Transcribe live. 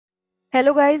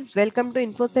Hello guys, welcome to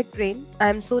InfoSec Train. I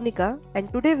am Sonika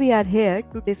and today we are here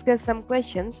to discuss some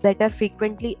questions that are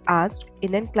frequently asked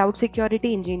in a cloud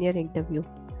security engineer interview.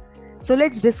 So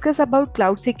let's discuss about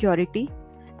cloud security.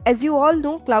 As you all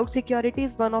know, cloud security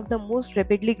is one of the most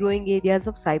rapidly growing areas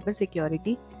of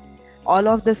cybersecurity. All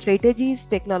of the strategies,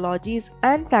 technologies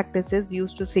and practices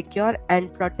used to secure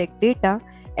and protect data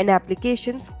and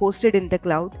applications hosted in the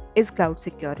cloud is cloud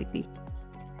security.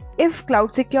 If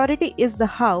cloud security is the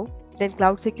how, then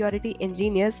cloud security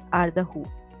engineers are the who.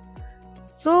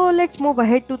 So let's move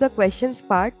ahead to the questions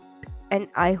part, and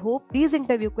I hope these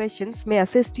interview questions may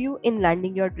assist you in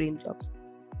landing your dream job.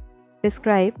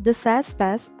 Describe the SaaS,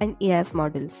 PaaS and IaaS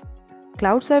models.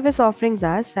 Cloud service offerings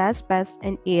are SaaS, PaaS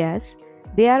and IaaS.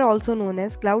 They are also known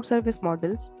as cloud service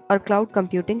models or cloud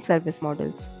computing service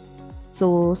models.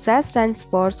 So SaaS stands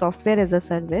for software as a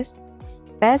service,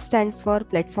 PaaS stands for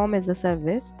platform as a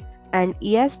service, and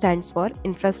IaaS stands for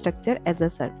infrastructure as a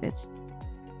service.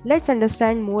 Let's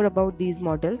understand more about these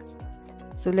models.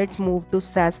 So let's move to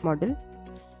SaaS model.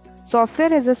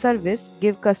 Software as a service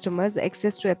gives customers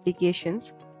access to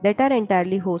applications that are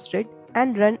entirely hosted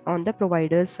and run on the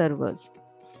provider's servers.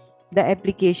 The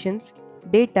applications,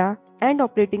 data, and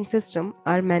operating system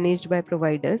are managed by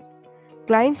providers.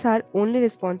 Clients are only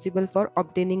responsible for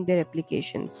obtaining their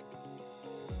applications.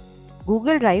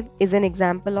 Google Drive is an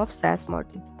example of SaaS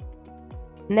model.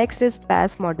 Next is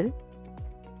PaaS model.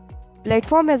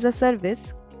 Platform as a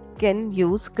service can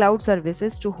use cloud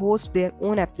services to host their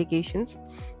own applications,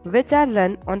 which are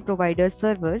run on provider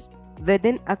servers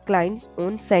within a client's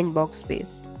own sandbox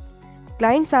space.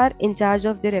 Clients are in charge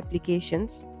of their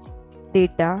applications,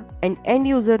 data, and end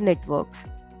user networks.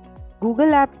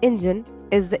 Google App Engine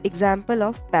is the example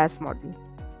of PaaS model.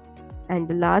 And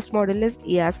the last model is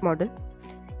IaaS model.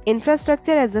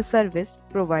 Infrastructure as a service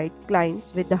provides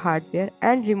clients with the hardware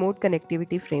and remote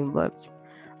connectivity frameworks.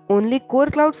 Only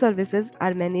core cloud services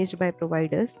are managed by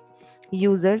providers.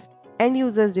 Users, end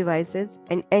users' devices,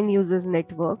 and end users'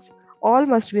 networks all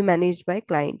must be managed by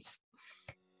clients.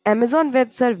 Amazon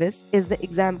Web Service is the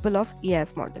example of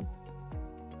IaaS model.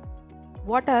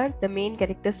 What are the main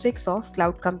characteristics of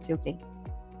cloud computing?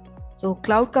 So,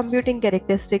 cloud computing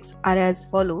characteristics are as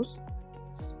follows.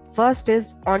 First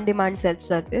is on-demand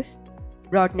self-service,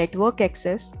 broad network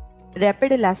access,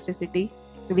 rapid elasticity,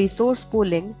 resource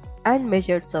pooling, and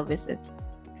measured services.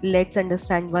 Let's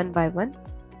understand one by one.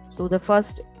 So the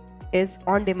first is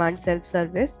on-demand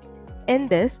self-service. In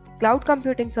this, cloud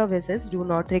computing services do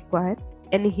not require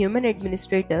any human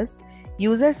administrators.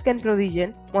 Users can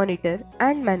provision, monitor,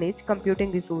 and manage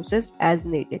computing resources as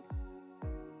needed.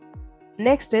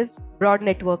 Next is broad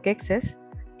network access.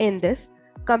 In this,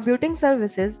 computing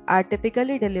services are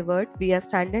typically delivered via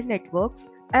standard networks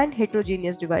and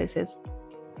heterogeneous devices.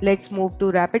 Let's move to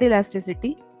rapid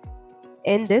elasticity.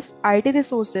 In this, IT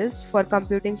resources for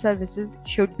computing services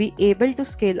should be able to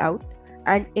scale out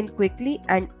and in quickly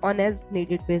and on as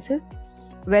needed basis.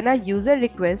 When a user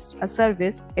requests a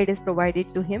service, it is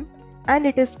provided to him and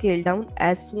it is scaled down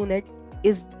as soon as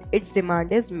its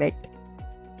demand is met.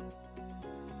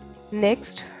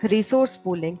 Next, resource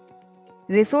pooling.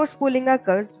 Resource pooling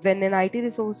occurs when an IT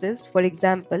resources, for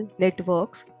example,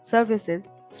 networks, services,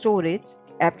 storage,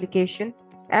 application,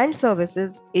 and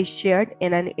services is shared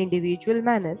in an individual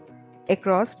manner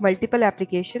across multiple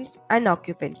applications and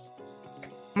occupants.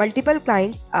 Multiple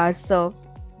clients are served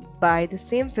by the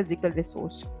same physical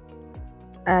resource.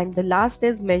 And the last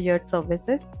is measured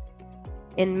services.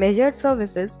 In measured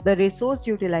services, the resource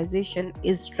utilization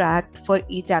is tracked for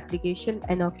each application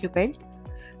and occupant,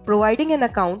 providing an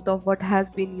account of what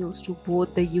has been used to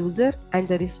both the user and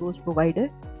the resource provider.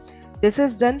 This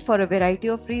is done for a variety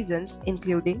of reasons,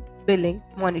 including billing,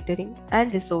 monitoring,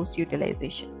 and resource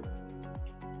utilization.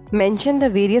 Mention the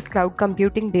various cloud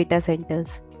computing data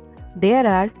centers. There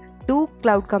are two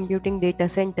cloud computing data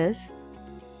centers.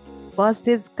 First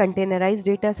is containerized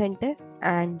data center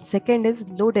and second is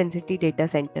low density data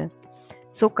center.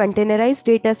 So containerized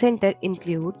data center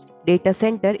includes data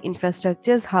center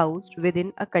infrastructures housed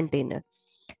within a container.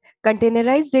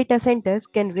 Containerized data centers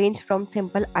can range from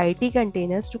simple IT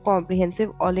containers to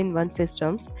comprehensive all-in-one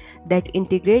systems that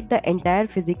integrate the entire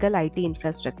physical IT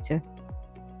infrastructure.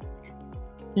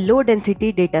 Low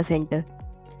density data center.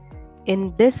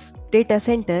 In this data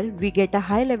center, we get a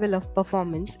high level of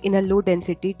performance in a low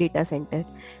density data center.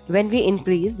 When we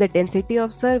increase the density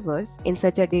of servers in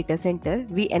such a data center,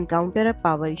 we encounter a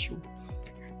power issue.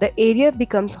 The area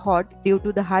becomes hot due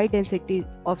to the high density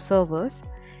of servers.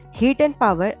 Heat and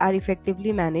power are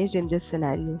effectively managed in this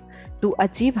scenario. To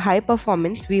achieve high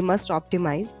performance, we must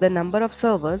optimize the number of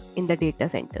servers in the data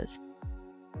centers.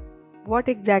 What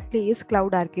exactly is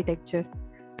cloud architecture?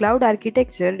 Cloud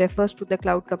architecture refers to the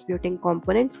cloud computing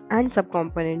components and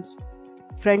subcomponents.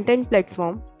 Front-end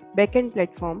platform, back-end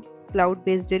platform,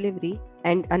 cloud-based delivery,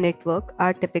 and a network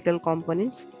are typical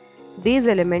components. These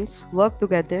elements work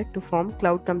together to form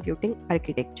cloud computing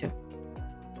architecture.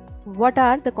 What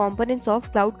are the components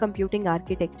of cloud computing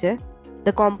architecture?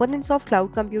 The components of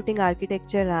cloud computing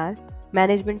architecture are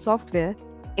management software,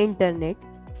 internet,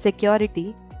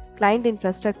 security, client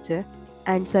infrastructure,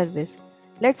 and service.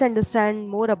 Let's understand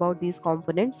more about these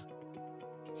components.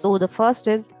 So the first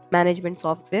is management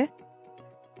software.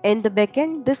 In the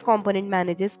backend, this component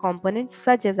manages components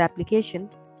such as application,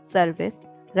 service,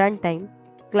 runtime,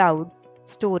 cloud,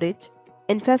 storage,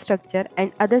 infrastructure,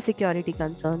 and other security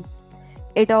concerns.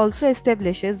 It also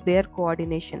establishes their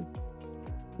coordination.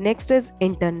 Next is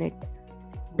internet.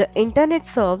 The internet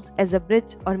serves as a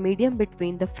bridge or medium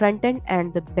between the front end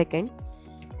and the back end.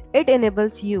 It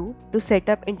enables you to set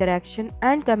up interaction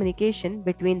and communication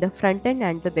between the front end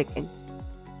and the back end.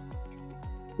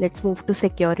 Let's move to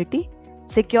security.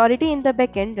 Security in the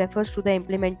backend refers to the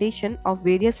implementation of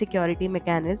various security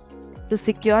mechanisms to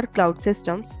secure cloud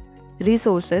systems,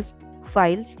 resources,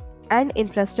 files, and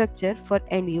infrastructure for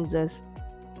end users.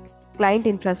 Client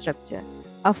infrastructure,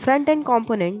 a front-end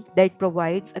component that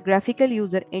provides a graphical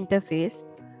user interface,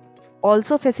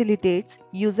 also facilitates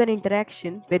user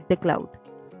interaction with the cloud.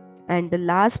 And the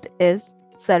last is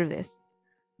service.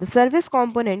 The service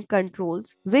component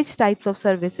controls which types of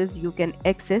services you can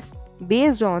access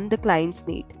based on the client's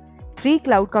need. Three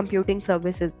cloud computing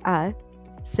services are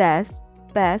SaaS,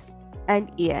 PaaS,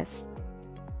 and ES.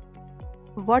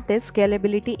 What is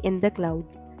scalability in the cloud?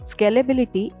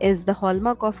 Scalability is the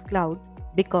hallmark of cloud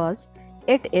because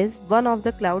it is one of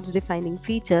the cloud's defining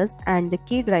features and the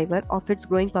key driver of its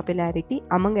growing popularity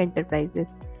among enterprises.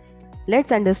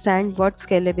 Let's understand what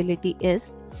scalability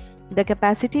is. The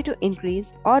capacity to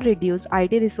increase or reduce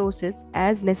IT resources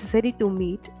as necessary to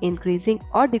meet increasing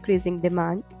or decreasing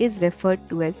demand is referred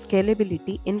to as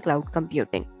scalability in cloud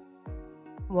computing.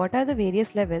 What are the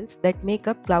various levels that make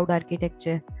up cloud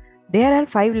architecture? There are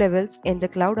 5 levels in the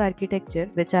cloud architecture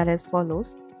which are as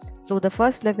follows. So the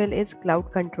first level is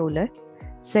cloud controller,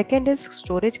 second is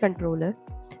storage controller,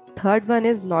 third one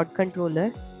is node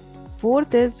controller,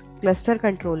 fourth is cluster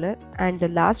controller, and the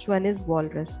last one is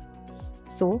walrus.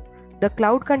 So the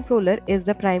cloud controller is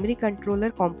the primary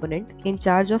controller component in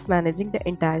charge of managing the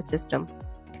entire system.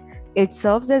 It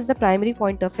serves as the primary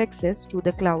point of access to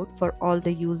the cloud for all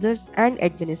the users and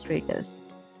administrators.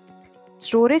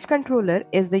 Storage controller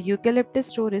is the Eucalyptus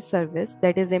storage service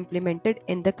that is implemented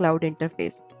in the cloud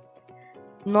interface.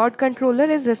 Node controller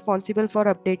is responsible for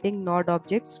updating node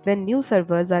objects when new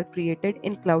servers are created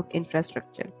in cloud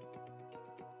infrastructure.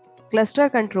 Cluster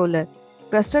controller.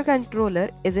 Cluster controller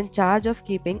is in charge of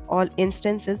keeping all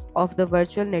instances of the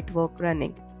virtual network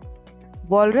running.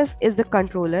 Walrus is the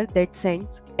controller that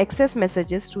sends access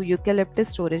messages to Eucalyptus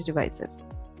storage devices.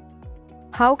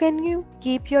 How can you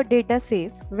keep your data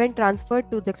safe when transferred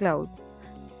to the cloud?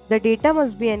 The data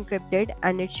must be encrypted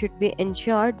and it should be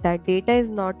ensured that data is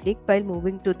not leaked while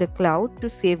moving to the cloud to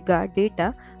safeguard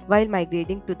data while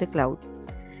migrating to the cloud.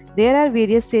 There are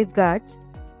various safeguards.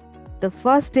 The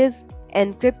first is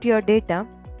encrypt your data.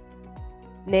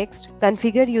 Next,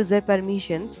 configure user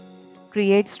permissions,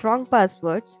 create strong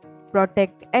passwords,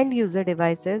 protect end user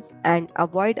devices, and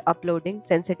avoid uploading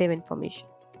sensitive information.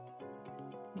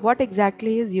 What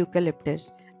exactly is Eucalyptus?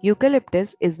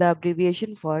 Eucalyptus is the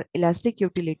abbreviation for Elastic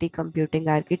Utility Computing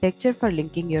Architecture for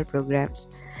linking your programs.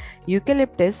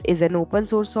 Eucalyptus is an open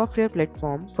source software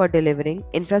platform for delivering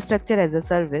infrastructure as a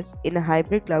service in a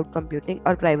hybrid cloud computing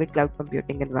or private cloud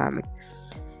computing environment.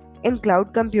 In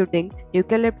cloud computing,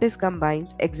 Eucalyptus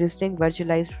combines existing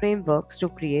virtualized frameworks to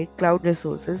create cloud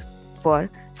resources for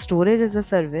storage as a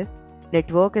service,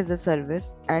 network as a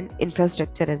service, and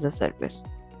infrastructure as a service.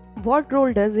 What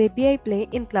role does API play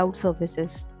in cloud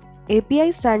services?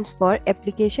 API stands for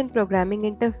Application Programming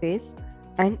Interface,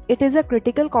 and it is a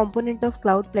critical component of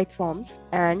cloud platforms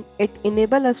and it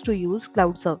enables us to use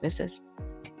cloud services.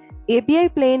 API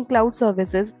play in cloud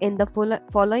services in the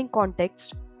following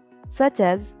context, such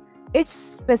as it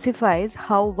specifies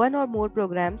how one or more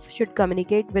programs should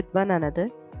communicate with one another.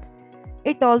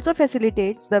 It also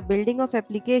facilitates the building of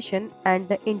application and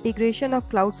the integration of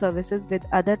cloud services with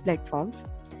other platforms.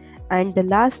 And the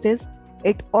last is,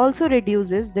 it also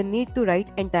reduces the need to write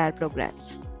entire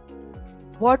programs.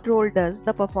 What role does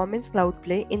the Performance Cloud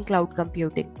play in cloud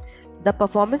computing? The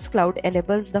Performance Cloud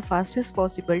enables the fastest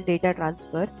possible data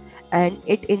transfer and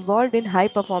it involved in high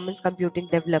performance computing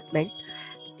development,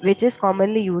 which is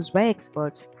commonly used by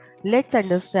experts. Let's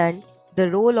understand The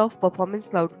role of performance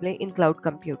cloud play in cloud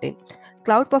computing.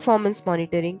 Cloud performance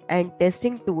monitoring and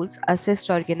testing tools assist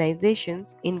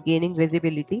organizations in gaining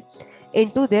visibility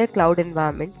into their cloud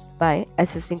environments by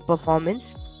assessing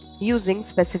performance using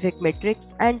specific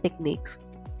metrics and techniques.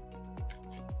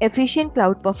 Efficient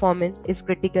cloud performance is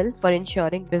critical for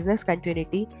ensuring business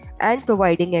continuity and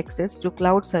providing access to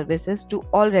cloud services to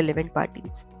all relevant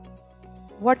parties.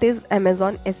 What is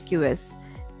Amazon SQS?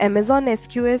 Amazon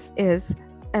SQS is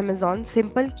Amazon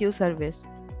Simple Queue Service,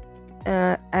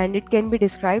 and it can be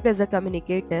described as a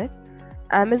communicator.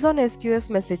 Amazon SQS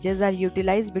messages are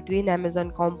utilized between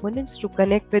Amazon components to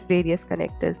connect with various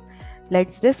connectors.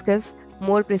 Let's discuss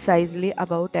more precisely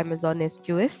about Amazon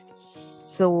SQS.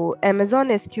 So, Amazon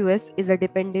SQS is a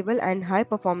dependable and high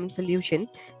performance solution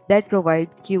that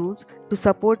provides queues to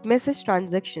support message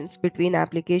transactions between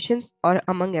applications or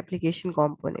among application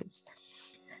components.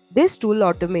 This tool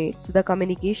automates the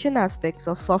communication aspects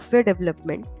of software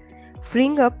development,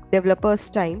 freeing up developers'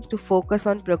 time to focus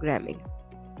on programming.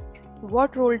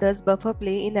 What role does buffer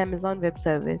play in Amazon Web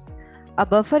Service? A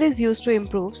buffer is used to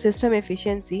improve system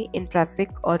efficiency in traffic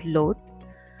or load,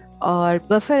 or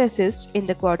buffer assists in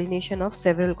the coordination of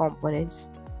several components.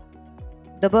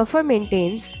 The buffer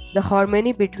maintains the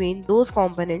harmony between those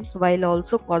components while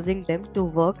also causing them to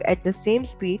work at the same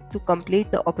speed to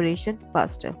complete the operation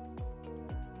faster.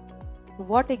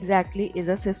 What exactly is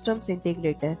a systems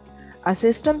integrator? A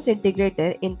systems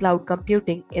integrator in cloud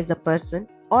computing is a person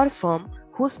or firm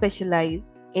who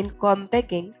specialize in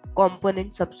compacting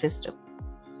component subsystem.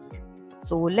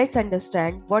 So let's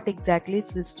understand what exactly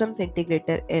systems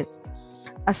integrator is.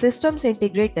 A systems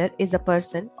integrator is a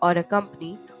person or a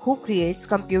company who creates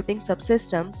computing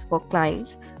subsystems for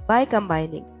clients by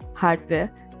combining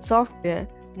hardware, software,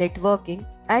 networking,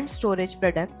 and storage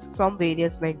products from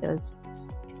various vendors.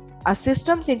 A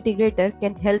systems integrator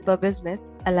can help a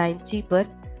business align cheaper,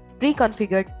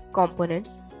 pre-configured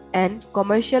components and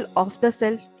commercial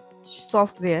off-the-shelf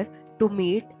software to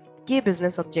meet key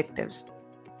business objectives.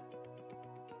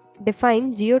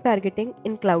 Define geo-targeting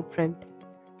in CloudFront.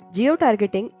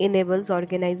 Geo-targeting enables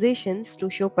organizations to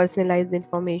show personalized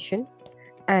information,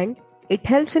 and it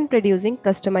helps in producing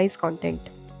customized content.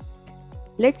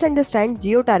 Let's understand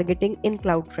geo-targeting in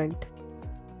CloudFront.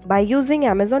 By using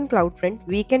Amazon CloudFront,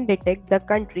 we can detect the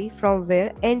country from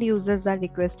where end users are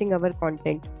requesting our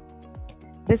content.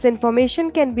 This information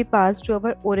can be passed to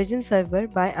our origin server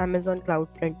by Amazon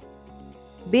CloudFront.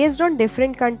 Based on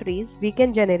different countries, we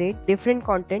can generate different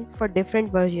content for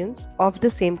different versions of the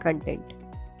same content.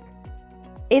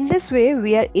 In this way,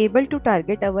 we are able to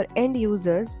target our end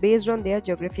users based on their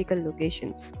geographical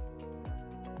locations.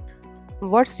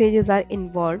 What stages are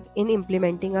involved in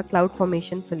implementing a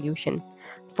CloudFormation solution?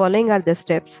 Following are the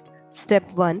steps.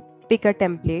 Step 1. Pick a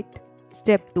template.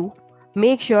 Step 2.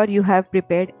 Make sure you have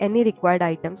prepared any required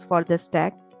items for the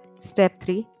stack. Step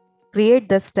 3. Create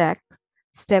the stack.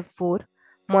 Step 4.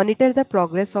 Monitor the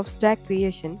progress of stack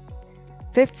creation.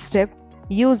 Fifth step,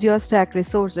 use your stack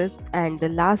resources, and the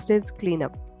last is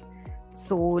cleanup.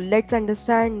 So let's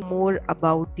understand more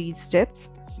about these steps.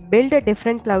 Build a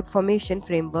different CloudFormation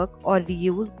framework or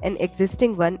reuse an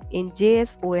existing one in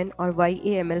JSON or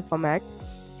YAML format.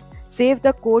 Save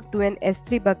the code to an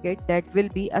S3 bucket that will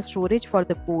be a storage for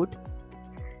the code.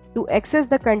 To access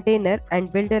the container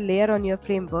and build a layer on your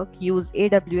framework, use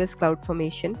AWS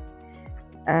CloudFormation.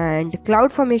 And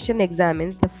CloudFormation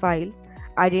examines the file,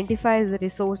 identifies the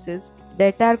resources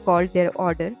that are called their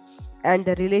order and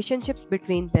the relationships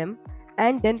between them,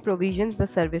 and then provisions the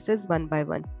services one by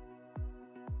one.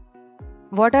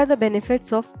 What are the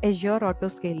benefits of Azure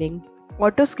Autoscaling?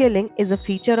 Autoscaling is a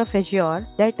feature of Azure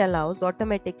that allows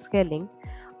automatic scaling.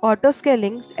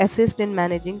 Autoscaling assists in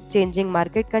managing changing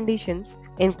market conditions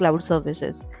in cloud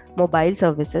services, mobile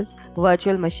services,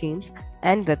 virtual machines,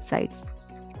 and websites.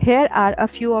 Here are a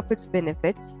few of its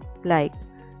benefits, like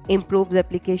improves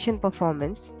application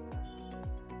performance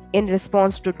in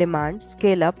response to demand,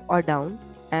 scale up or down,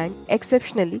 and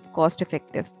exceptionally cost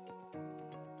effective.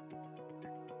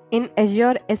 In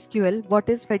Azure SQL, what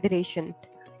is Federation?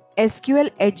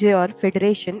 SQL Azure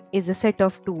Federation is a set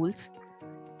of tools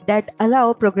that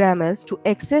allow programmers to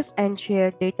access and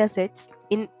share datasets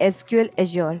in SQL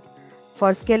Azure.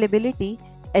 For scalability,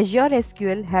 Azure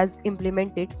SQL has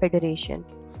implemented Federation,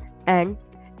 and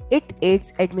it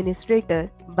aids administrator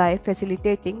by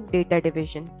facilitating data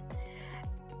division.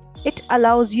 It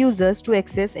allows users to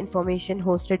access information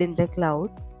hosted in the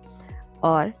cloud,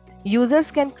 or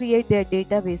users can create their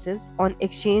databases on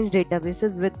Exchange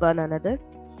databases with one another.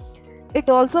 It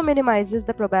also minimizes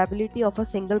the probability of a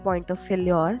single point of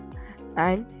failure,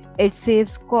 and it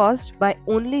saves cost by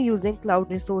only using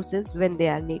cloud resources when they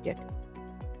are needed.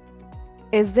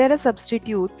 Is there a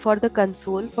substitute for the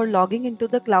console for logging into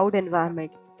the cloud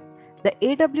environment? The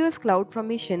AWS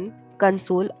CloudFormation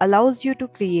console allows you to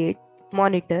create,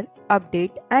 monitor,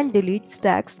 update, and delete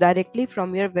stacks directly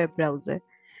from your web browser.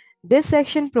 This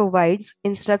section provides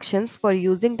instructions for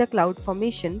using the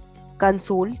CloudFormation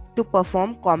console to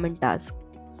perform common tasks.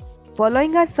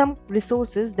 Following are some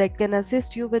resources that can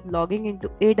assist you with logging into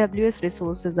AWS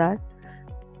resources are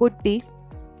PuTTY,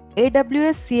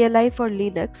 AWS CLI for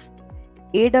Linux,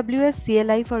 AWS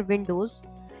CLI for Windows,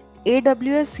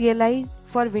 AWS CLI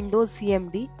for Windows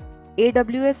CMD,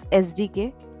 AWS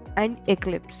SDK, and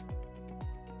Eclipse.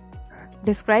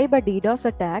 Describe a DDoS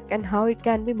attack and how it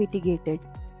can be mitigated.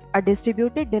 A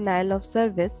distributed denial of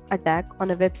service attack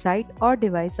on a website or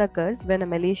device occurs when a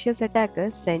malicious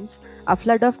attacker sends a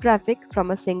flood of traffic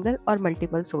from a single or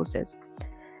multiple sources.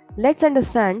 Let's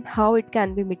understand how it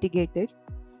can be mitigated.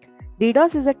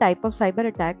 DDoS is a type of cyber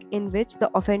attack in which the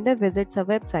offender visits a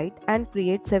website and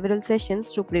creates several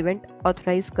sessions to prevent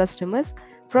authorized customers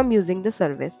from using the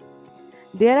service.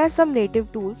 There are some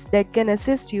native tools that can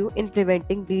assist you in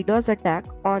preventing DDoS attack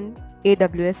on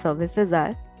AWS services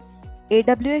are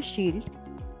AWS Shield,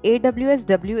 AWS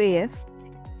WAF,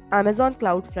 Amazon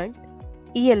CloudFront,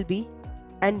 ELB,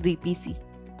 and VPC.